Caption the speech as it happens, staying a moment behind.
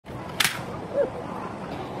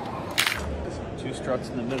2 struts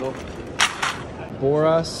in the middle.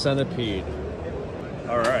 Bora Centipede.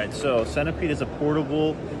 All right, so Centipede is a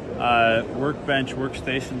portable workbench,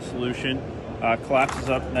 workstation solution. Collapses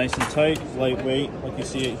up nice and tight, lightweight, like you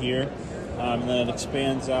see it here. And then it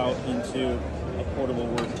expands out into a portable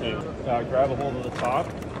work table. Grab a hold of the top,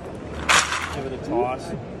 give it a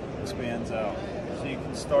toss, expands out. So you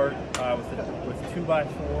can start with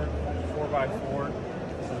 2x4, 4x4,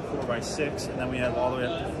 4x6, and then we have all the way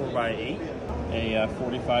up to 4x8, a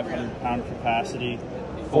 4,500 pound capacity.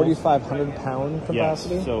 4,500 pound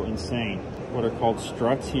capacity? Yes, so insane. What are called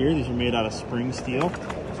struts here. These are made out of spring steel,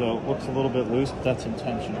 so it looks a little bit loose, but that's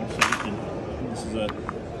intentional. So you can, this is a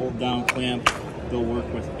hold down clamp. They'll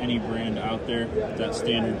work with any brand out there, that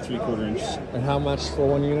standard 3/4 inch. And how much for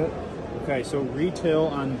 1 unit? Okay, so retail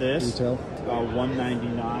on this, Retail?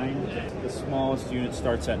 $199. The smallest unit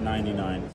starts at $99.